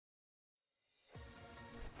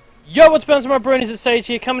Yo, what's bouncing my bronies, it's Sage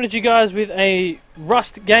here, coming at you guys with a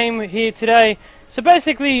Rust game here today. So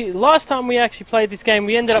basically, last time we actually played this game,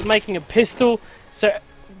 we ended up making a pistol, so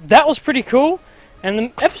that was pretty cool. And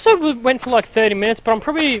the episode went for like 30 minutes, but I'm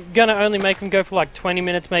probably gonna only make them go for like 20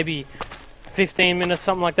 minutes, maybe 15 minutes,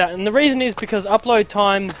 something like that. And the reason is because upload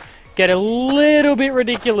times get a little bit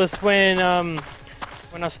ridiculous when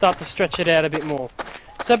I start to stretch it out a bit more.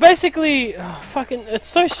 So basically, fucking, it's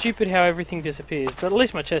so stupid how everything disappears, but at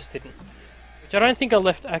least my chest didn't. Which I don't think I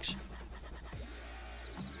left actually.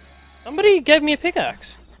 Somebody gave me a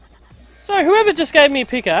pickaxe. So whoever just gave me a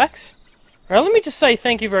pickaxe, alright, let me just say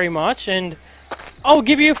thank you very much, and I'll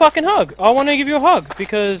give you a fucking hug. I want to give you a hug,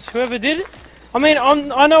 because whoever did it, I mean,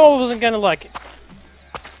 I know I wasn't gonna like,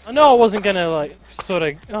 sort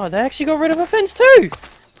of, oh, they actually got rid of a fence too!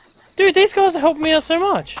 Dude, these guys have helped me out so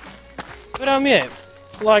much. But yeah.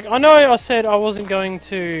 Like, I know I said I wasn't going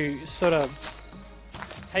to sort of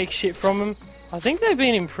take shit from them. I think they've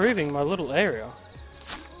been improving my little area.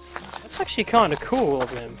 That's actually kind of cool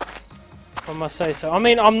of them, if I must say so. I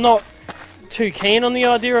mean, I'm not too keen on the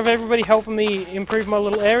idea of everybody helping me improve my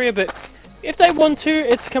little area, but if they want to,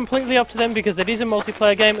 it's completely up to them because it is a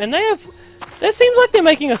multiplayer game, and it seems like they're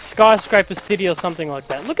making a skyscraper city or something like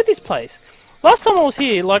that. Look at this place. Last time I was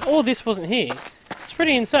here, like, all this wasn't here. It's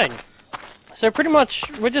pretty insane. So pretty much,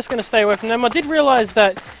 we're just going to stay away from them. I did realise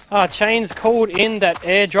that Chains called in that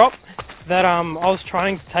airdrop that I was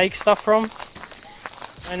trying to take stuff from.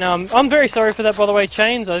 And I'm very sorry for that, by the way,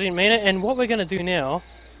 Chains. I didn't mean it. And what we're going to do now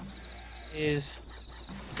is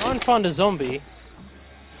try and find a zombie.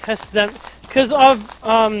 Test them. Because I've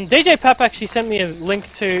DJ Pap actually sent me a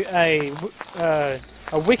link to a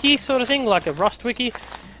wiki sort of thing, like a Rust wiki.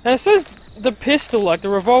 And it says the pistol, like the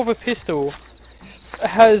revolver pistol,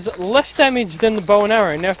 has less damage than the bow and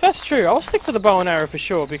arrow. Now, if that's true, I'll stick to the bow and arrow for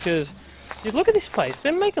sure, because, dude, look at this place.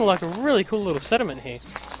 They're making, like, a really cool little settlement here.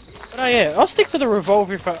 But, yeah, I'll stick to the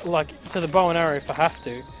revolver, if I, like, to the bow and arrow if I have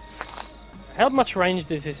to. How much range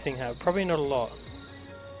does this thing have? Probably not a lot.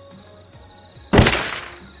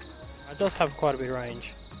 It does have quite a bit of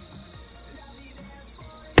range.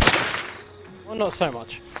 Well, not so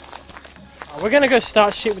much. We're gonna go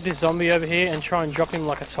start shit with this zombie over here and try and drop him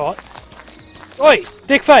like a tot. Oi!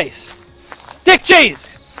 Dick face! Dick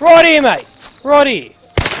cheese! Right here, mate! Right here!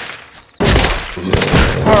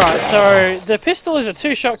 Alright, so the pistol is a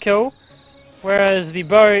 2-shot kill, whereas the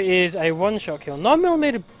bow is a 1-shot kill.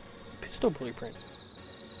 9mm pistol blueprint.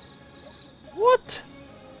 What?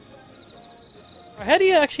 How do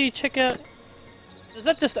you actually check out... Does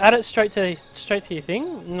that just add it straight to your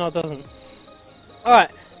thing? No, it doesn't. Alright,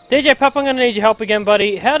 DJ Pap, I'm gonna need your help again,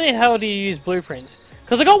 buddy. How the hell do you use blueprints?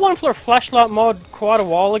 Because I got one for a flashlight mod quite a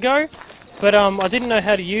while ago, but I didn't know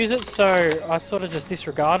how to use it, so I sort of just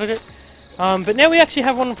disregarded it. But now we actually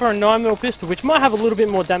have one for a 9mm pistol, which might have a little bit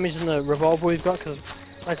more damage than the revolver we've got, because,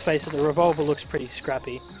 let's face it, the revolver looks pretty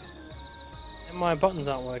scrappy. And my buttons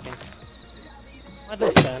aren't working. Why'd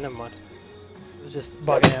they stay? Never mind. It was just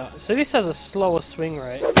bugging out. So this has a slower swing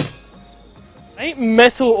rate. 8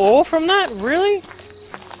 metal ore from that? Really?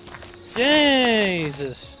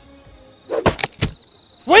 Jesus.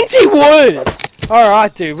 20 wood!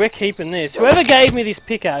 Alright, dude, we're keeping this. Whoever gave me this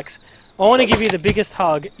pickaxe, I want to give you the biggest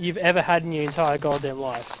hug you've ever had in your entire goddamn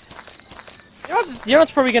life. You know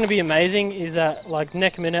what's probably going to be amazing is that, like,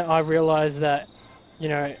 next minute I realise that, you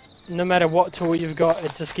know, no matter what tool you've got,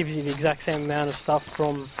 it just gives you the exact same amount of stuff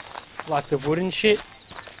from, like, the wooden shit.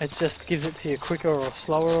 It just gives it to you quicker or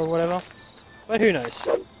slower or whatever. But who knows?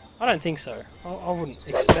 I don't think so. I wouldn't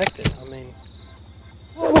expect it. I mean,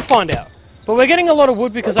 we'll find out. But we're getting a lot of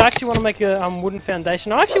wood because I actually want to make a wooden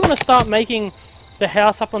foundation. I actually want to start making the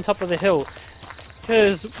house up on top of the hill.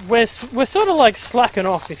 Because we're sort of like slacking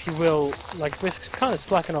off, if you will. Like, we're kind of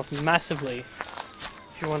slacking off massively,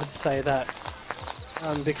 if you wanted to say that.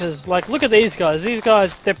 Because, like, look at these guys. These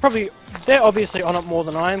guys, they're obviously on it more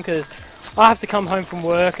than I am, because I have to come home from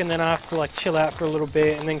work and then I have to, like, chill out for a little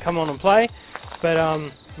bit and then come on and play. But,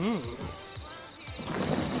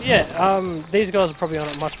 yeah, these guys are probably on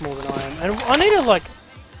it much more than I am. And I need to, like,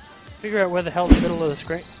 figure out where the hell the middle of the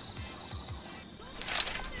screen...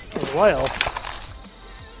 Oh, way off.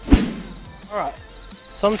 Alright.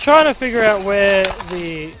 So I'm trying to figure out where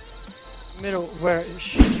the middle... where it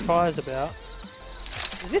fires about.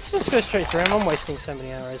 Does this just go straight through? I'm wasting so many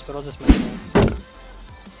arrows, but I'll just make one.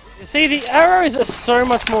 You see, the arrows are so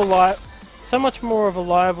much more of a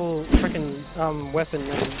liable freaking weapon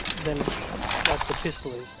than like the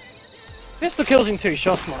pistol is. Pistol kills in 2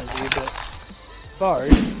 shots, mind you, but bow,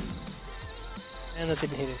 and that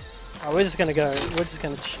didn't hit him. Oh, we're just gonna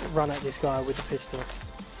run at this guy with the pistol.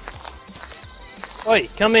 Oi,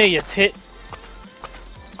 come here, you tit.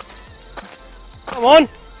 Come on.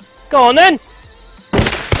 Go on then.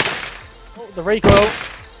 Oh, the recoil.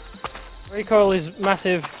 Recoil is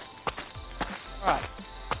massive. Alright.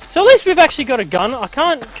 So at least we've actually got a gun. I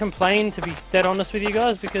can't complain, to be dead honest with you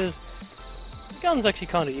guys, because the gun's actually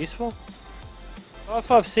kind of useful.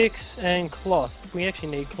 5.56 and cloth. We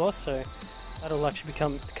actually need cloth, so that'll actually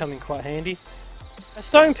becoming quite handy. A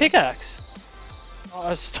stone pickaxe. Oh,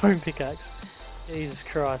 a stone pickaxe. Jesus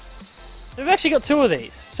Christ. So we've actually got 2 of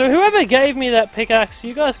these. So whoever gave me that pickaxe,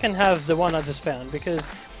 you guys can have the one I just found, because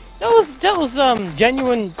that was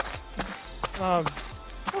genuine. How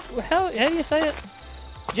do you say it?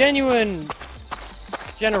 Genuine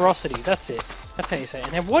generosity. That's it. That's how you say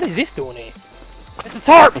it. Now what is this doing here? It's a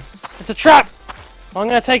tarp. It's a trap. I'm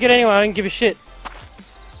gonna take it anyway. I don't give a shit.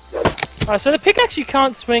 Alright, so the pickaxe you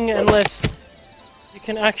can't swing unless you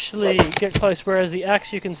can actually get close, whereas the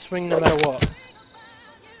axe you can swing no matter what.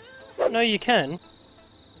 No, you can.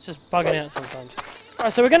 It's just bugging out sometimes.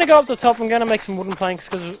 Alright, so we're going to go up the top. I'm going to make some wooden planks,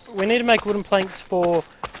 because we need to make wooden planks for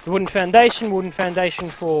the wooden foundation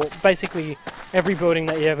for basically every building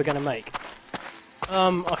that you're ever going to make.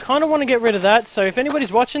 I kind of want to get rid of that, so if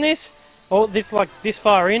anybody's watching this, or it's like this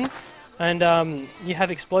far in, and you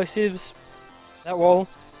have explosives, that wall,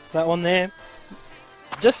 that one there,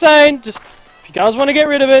 just saying, just if you guys want to get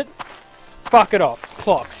rid of it, fuck it off.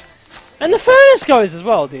 Clocks. And the furnace goes as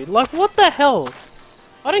well, dude. Like, what the hell?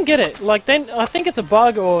 I don't get it. Like, then I think it's a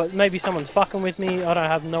bug, or maybe someone's fucking with me. I don't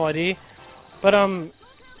have no idea. But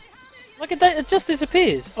like it just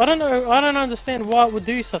disappears. I don't know. I don't understand why it would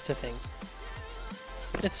do such a thing.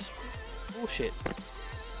 It's bullshit.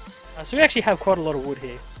 So we actually have quite a lot of wood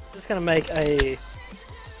here. Just gonna make a.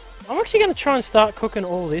 I'm actually gonna try and start cooking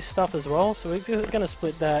all this stuff as well. So we're gonna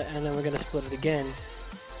split that, and then we're gonna split it again.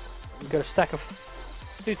 We've got a stack of.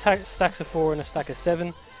 2 stacks of 4 and a stack of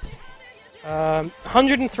 7.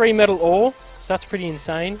 103 metal ore, so that's pretty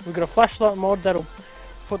insane. We've got a flashlight mod that'll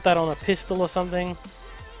put that on a pistol or something.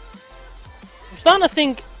 I'm starting to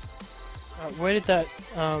think... where did that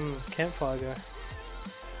campfire go?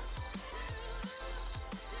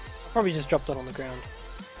 I probably just dropped it on the ground.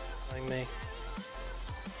 Knowing me.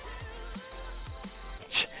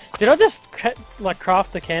 Did I just like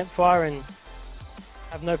craft the campfire and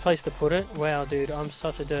have no place to put it? Wow, dude, I'm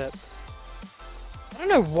such a derp. I don't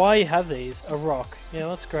know why you have these. A rock. Yeah,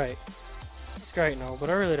 that's great. That's great and all, but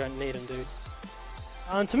I really don't need them, dude.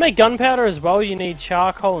 To make gunpowder as well, you need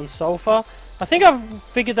charcoal and sulfur. I think I've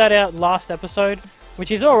figured that out last episode,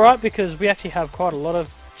 which is alright because we actually have quite a lot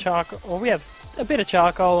of charcoal, or we have a bit of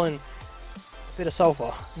charcoal and a bit of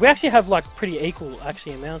sulfur. We actually have like pretty equal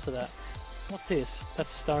actually amounts of that. What's this?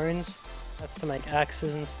 That's stones. That's to make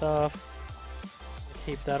axes and stuff.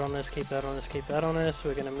 Keep that on us, keep that on us, keep that on us.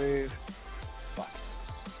 We're gonna move. Fuck.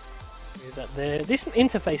 Move that there. This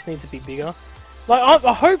interface needs to be bigger. Like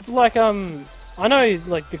I hope like I know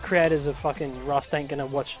like the creators of fucking Rust ain't gonna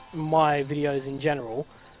watch my videos in general,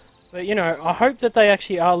 but you know I hope that they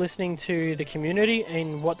actually are listening to the community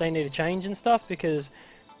and what they need to change and stuff, because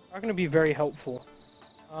they're gonna be very helpful.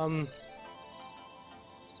 Alright,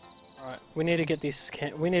 we need to get this.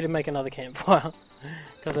 We need to make another campfire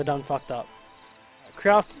because I done fucked up.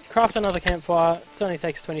 Craft another campfire. It only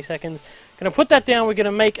takes 20 seconds. Gonna put that down. We're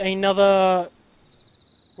gonna make another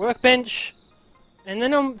workbench, and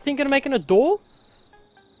then I'm thinking of making a door.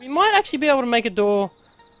 We might actually be able to make a door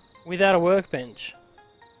without a workbench.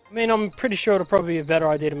 I mean, I'm pretty sure it'll probably be a better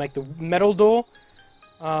idea to make the metal door.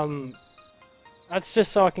 That's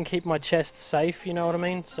just so I can keep my chest safe. You know what I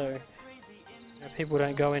mean? So you know, people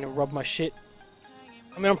don't go in and rob my shit.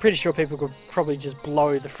 I mean, I'm pretty sure people could probably just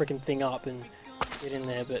blow the freaking thing up and get in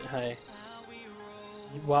there, but hey.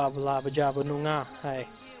 Hey.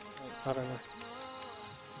 I don't know.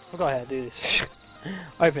 I forgot how to do this.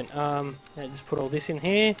 Open. Yeah, just put all this in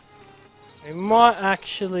here. We might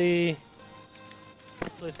actually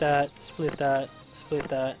split that, split that, split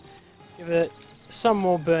that. Give it some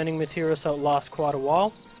more burning material so it lasts quite a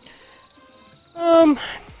while. Alright,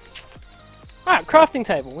 crafting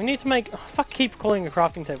table. We need to make... Oh, fuck, keep calling it a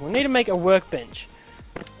crafting table. We need to make a workbench.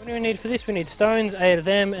 What do we need for this? We need stones, 8 of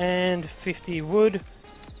them, and 50 wood.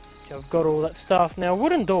 So I've got all that stuff. Now,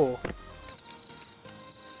 wooden door.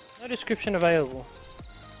 No description available.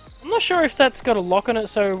 I'm not sure if that's got a lock on it,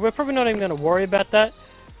 so we're probably not even going to worry about that.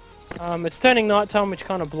 It's turning nighttime, which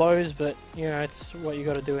kind of blows, but, you know, it's what you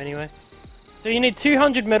got to do anyway. So you need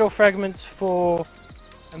 200 metal fragments for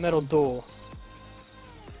a metal door.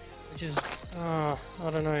 Which is, I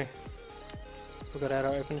don't know. Forgot how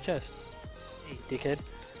to open a chest. Hey, dickhead.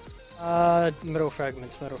 Metal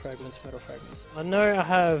fragments, metal fragments, metal fragments. I know I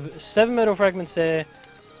have 7 metal fragments there,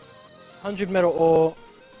 100 metal ore.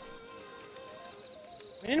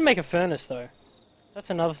 We need to make a furnace though. That's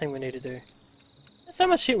another thing we need to do. There's so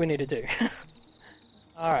much shit we need to do.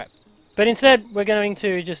 Alright. But instead, we're going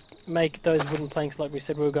to just make those wooden planks like we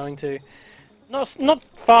said we were going to. Not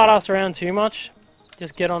fart ass around too much.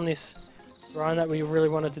 Just get on this grind that we really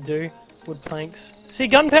wanted to do. Wood planks. See,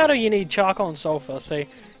 gunpowder you need charcoal and sulfur. See,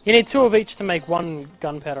 you need 2 of each to make 1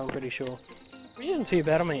 gunpowder, I'm pretty sure. Which isn't too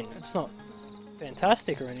bad, I mean, it's not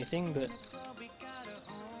fantastic or anything, but...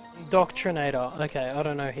 Indoctrinator. Okay, I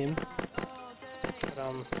don't know him.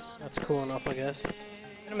 But, that's cool enough, I guess. I'm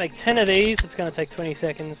gonna make 10 of these, it's gonna take 20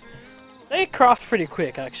 seconds. They craft pretty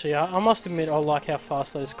quick, actually. I must admit, I like how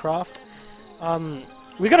fast those craft.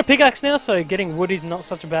 We got a pickaxe now, so getting wood is not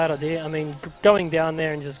such a bad idea. I mean, going down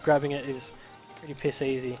there and just grabbing it is pretty piss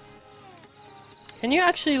easy. Can you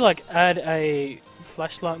actually, like, add a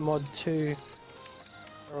flashlight mod to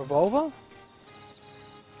a revolver? Alright,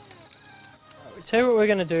 we'll tell you what we're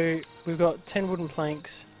gonna do. We've got 10 wooden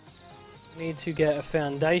planks. We need to get a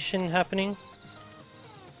foundation happening.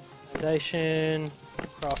 Foundation,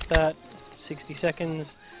 craft that, 60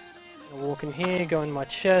 seconds. I'll walk in here, go in my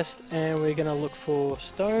chest, and we're gonna look for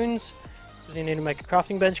stones. Because you need to make a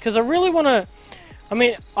crafting bench. Because I really want to. I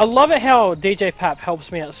mean, I love it how DJ Pap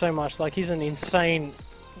helps me out so much. Like, he's an insane,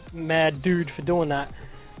 mad dude for doing that.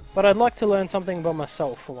 But I'd like to learn something by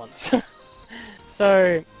myself for once. So,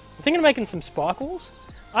 I'm thinking of making some sparkles.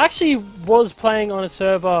 I actually was playing on a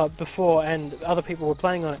server before, and other people were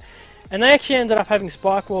playing on it. And they actually ended up having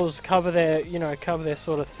sparkles cover their, you know, cover their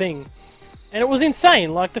sort of thing. And it was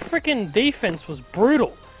insane, like the freaking defense was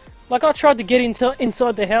brutal. Like I tried to get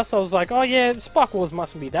inside the house, I was like, oh yeah, spike walls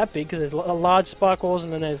mustn't be that big, because there's large spike walls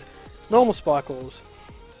and then there's normal spike walls.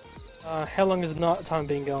 How long has night time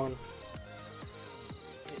been going?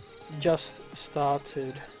 It just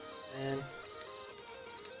started,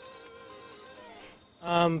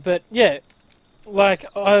 man. But yeah, like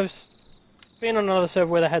I've been on another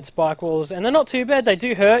server where they had spike walls, and they're not too bad, they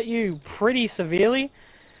do hurt you pretty severely.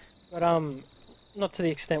 But, not to the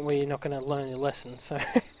extent where you're not going to learn your lesson, so...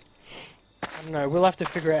 I don't know, we'll have to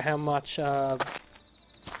figure out how much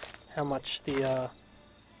the,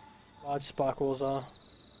 large spike walls are.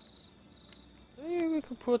 Maybe we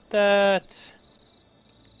could put that...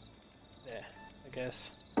 there, I guess.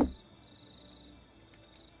 I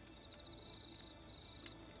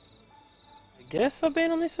guess I've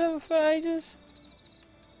been on this server for ages?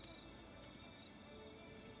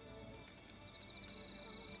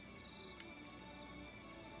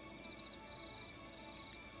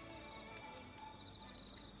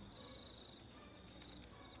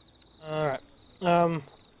 Alright,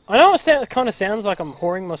 I know it kind of sounds like I'm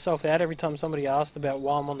whoring myself out every time somebody asks about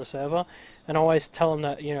why I'm on the server, and I always tell them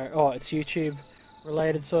that, you know, oh, it's YouTube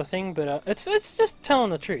related sort of thing, but it's just telling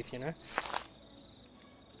the truth, you know.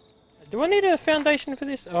 Do I need a foundation for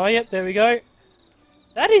this? Oh, yep, there we go.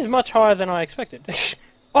 That is much higher than I expected.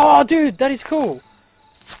 Oh, dude, that is cool.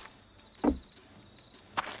 Huh?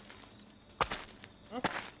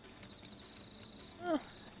 Oh,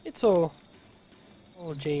 it's all...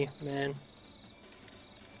 oh gee, man.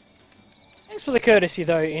 Thanks for the courtesy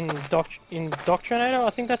though, Indoctrinator, I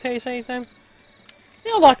think that's how you say his name.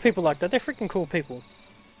 Yeah, I like people like that, they're freaking cool people.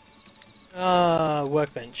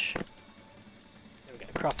 Workbench. There we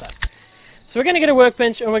go, craft that. So we're gonna get a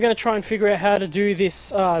workbench and we're gonna try and figure out how to do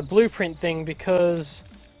this blueprint thing, because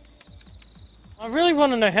I really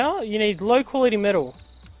want to know how. You need low quality metal.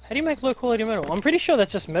 How do you make low quality metal? I'm pretty sure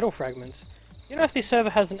that's just metal fragments. You know if this server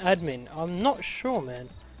has an admin? I'm not sure, man.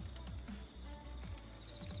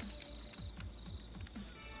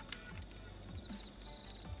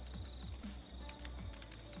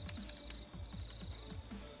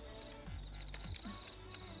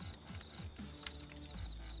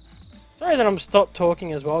 Sorry that I'm stopped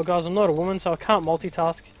talking as well, guys. I'm not a woman, so I can't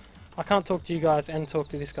multitask. I can't talk to you guys and talk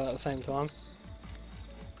to this guy at the same time.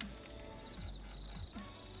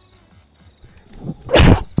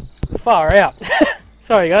 Far out.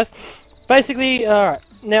 Sorry guys. Basically, alright,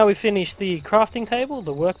 now we've finished the crafting table,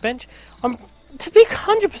 the workbench. To be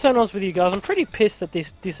 100% honest with you guys, I'm pretty pissed that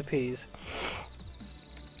this disappears.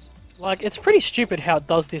 Like, it's pretty stupid how it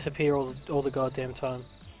does disappear all the goddamn time.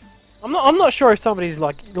 I'm not sure if somebody's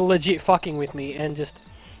like legit fucking with me and just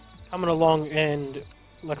coming along and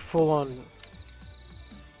like full on.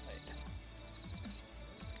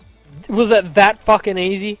 Was it that fucking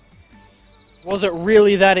easy? Was it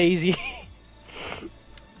really that easy?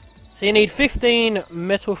 So you need 15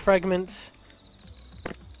 metal fragments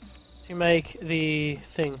to make the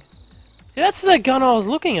thing. See, that's the gun I was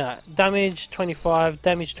looking at. Damage 25,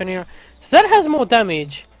 damage 29. So that has more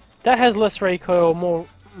damage. That has less recoil,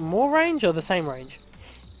 more range, or the same range?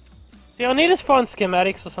 See, I need to find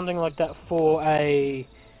schematics or something like that for a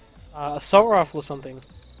assault rifle or something.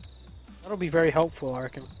 That'll be very helpful, I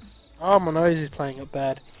reckon. Oh, my nose is playing up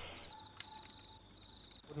bad.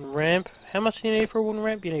 Wooden ramp. How much do you need for a wooden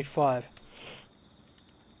ramp? You need 5.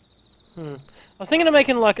 I was thinking of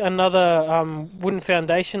making like another wooden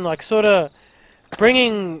foundation, like sort of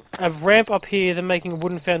bringing a ramp up here, then making a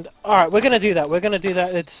wooden Alright, we're gonna do that. We're gonna do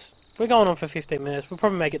that. We're going on for 15 minutes. We'll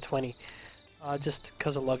probably make it 20. Just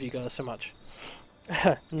because I love you guys so much.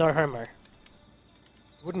 No homo.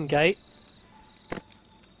 Wooden gate. So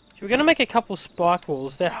we're gonna make a couple spike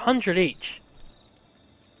walls. They're 100 each.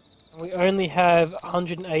 And we only have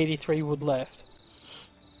 183 wood left.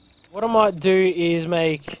 What I might do is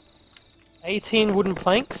make 18 wooden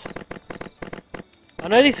planks. I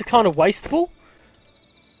know these are kind of wasteful.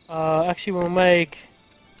 Actually, we'll make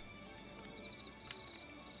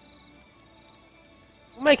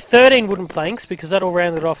 13 wooden planks because that'll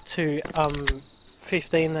round it off to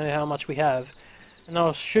 15. How much we have, and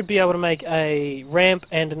I should be able to make a ramp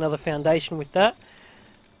and another foundation with that,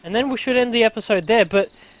 and then we should end the episode there. But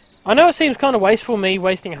I know it seems kind of wasteful, me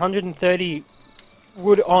wasting 130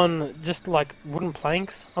 wood on just like wooden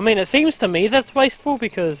planks. I mean, it seems to me that's wasteful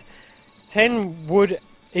because 10 wood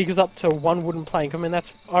equals up to 1 wooden plank. I mean, I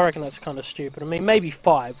reckon that's kind of stupid. I mean, maybe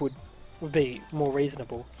 5 would be more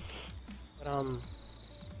reasonable. But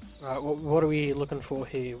right, what are we looking for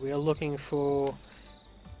here? We are looking for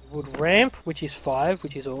wood ramp, which is 5,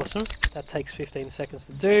 which is awesome. That takes 15 seconds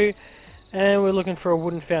to do. And we're looking for a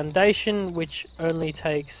wooden foundation, which only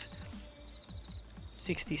takes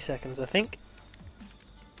 60 seconds, I think.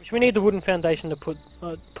 Which we need the wooden foundation to put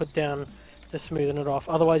down to smoothen it off.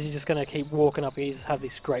 Otherwise, you're just going to keep walking up and you just have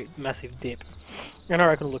this great massive dip. And I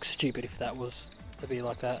reckon it looks stupid if that was to be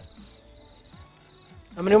like that.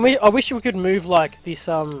 I mean, I wish we could move like this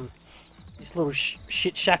this little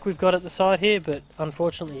shit shack we've got at the side here, but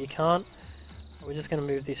unfortunately you can't. We're just going to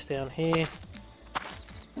move this down here.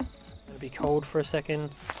 It'll be cold for a second.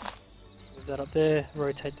 Move that up there.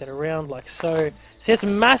 Rotate that around like so. See, it's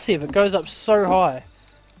massive. It goes up so high.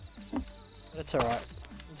 But it's alright.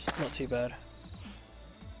 It's not too bad.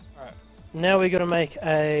 Alright. Now we got to make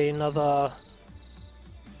another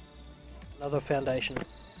foundation.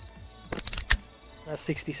 That's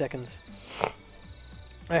 60 seconds.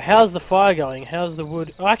 How's the fire going? How's the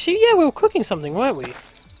wood? Oh, actually, yeah, we were cooking something, weren't we?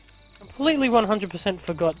 Completely 100%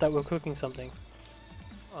 forgot that we were cooking something.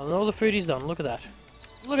 Oh, and all the food is done. Look at that.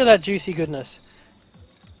 Look at that juicy goodness.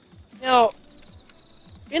 Now,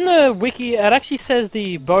 in the wiki, it actually says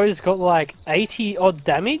the bow's got like 80 odd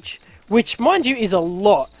damage, which, mind you, is a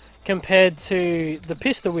lot compared to the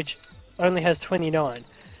pistol, which only has 29.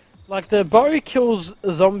 Like, the bow kills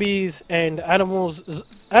zombies and animals.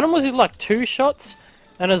 Animals is like 2 shots,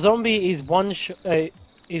 and a zombie is one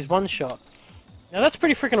shot. Now that's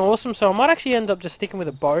pretty freaking awesome. So I might actually end up just sticking with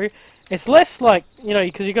a bow. It's less like, you know,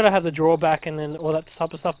 because you got to have the drawback and then all that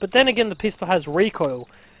type of stuff. But then again, the pistol has recoil.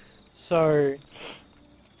 So,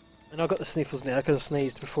 and I got the sniffles now because I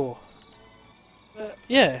sneezed before.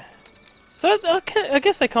 Yeah. So I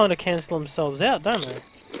guess they kind of cancel themselves out, don't they?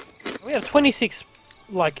 We have 26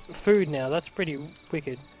 like food now. That's pretty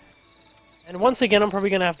wicked. And once again, I'm probably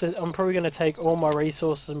gonna take all my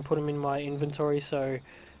resources and put them in my inventory so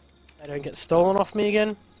they don't get stolen off me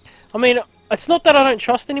again. I mean, it's not that I don't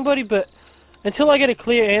trust anybody, but until I get a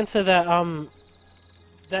clear answer that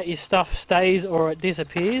that your stuff stays or it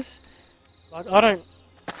disappears, like I don't.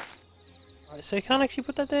 Alright, so you can't actually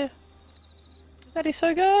put that there. That is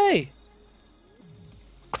so gay.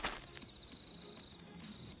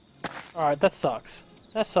 Alright, that sucks.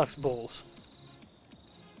 That sucks balls.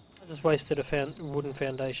 I just wasted a wooden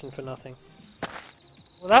foundation for nothing.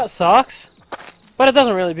 Well, that sucks. But it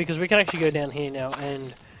doesn't really, because we can actually go down here now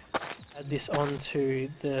and add this onto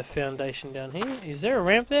the foundation down here. Is there a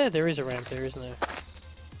ramp there? There is a ramp there, isn't there?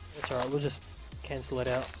 That's alright, we'll just cancel it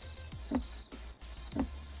out.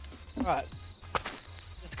 Right.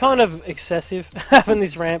 It's kind of excessive having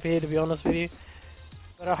this ramp here, to be honest with you.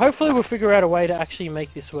 But hopefully we'll figure out a way to actually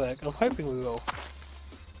make this work. I'm hoping we will.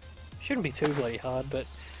 Shouldn't be too bloody hard, but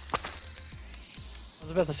I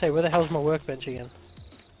was about to say, where the hell's my workbench again?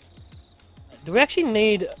 Do we actually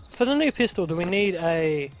need, for the new pistol, do we need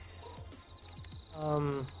a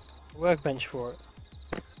workbench for it?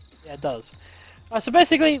 Yeah, it does. So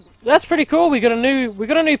basically, that's pretty cool. We got a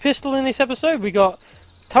new pistol in this episode. We got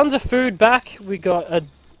tons of food back. We got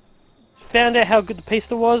found out how good the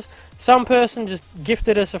pistol was. Some person just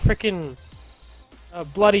gifted us a freaking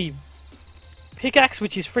bloody pickaxe,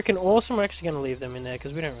 which is freaking awesome. We're actually going to leave them in there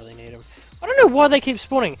because we don't really need them. I don't know why they keep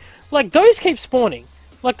spawning. Like, those keep spawning.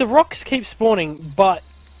 Like, the rocks keep spawning, but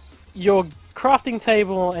your crafting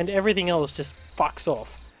table and everything else just fucks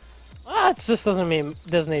off. It just doesn't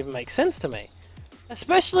even make sense to me.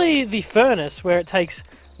 Especially the furnace, where it takes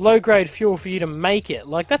low-grade fuel for you to make it.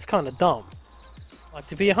 Like, that's kind of dumb. Like,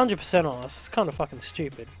 to be 100% honest, it's kind of fucking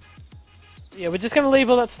stupid. Yeah, we're just going to leave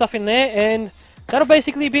all that stuff in there, and that'll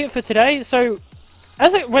basically be it for today. So,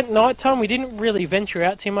 as it went nighttime, we didn't really venture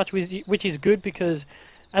out too much, which is good, because,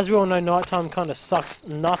 as we all know, nighttime kind of sucks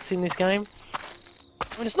nuts in this game.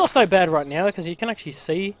 I mean, it's not so bad right now, because you can actually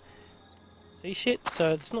see shit,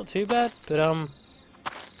 so it's not too bad, but,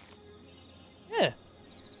 yeah.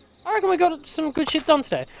 I reckon we got some good shit done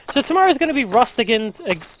today. So tomorrow's going to be Rust again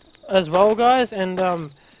as well, guys, and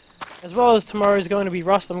as well as tomorrow's going to be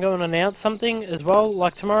Rust, I'm going to announce something as well,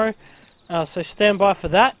 like tomorrow. So stand by for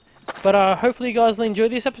that. But hopefully you guys will enjoy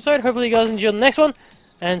this episode. Hopefully you guys enjoy the next one.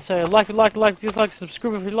 And so like, dislike,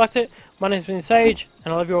 subscribe if you liked it. My name's been Sage,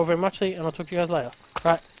 and I love you all very muchly, and I'll talk to you guys later.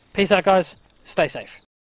 Right, peace out, guys. Stay safe.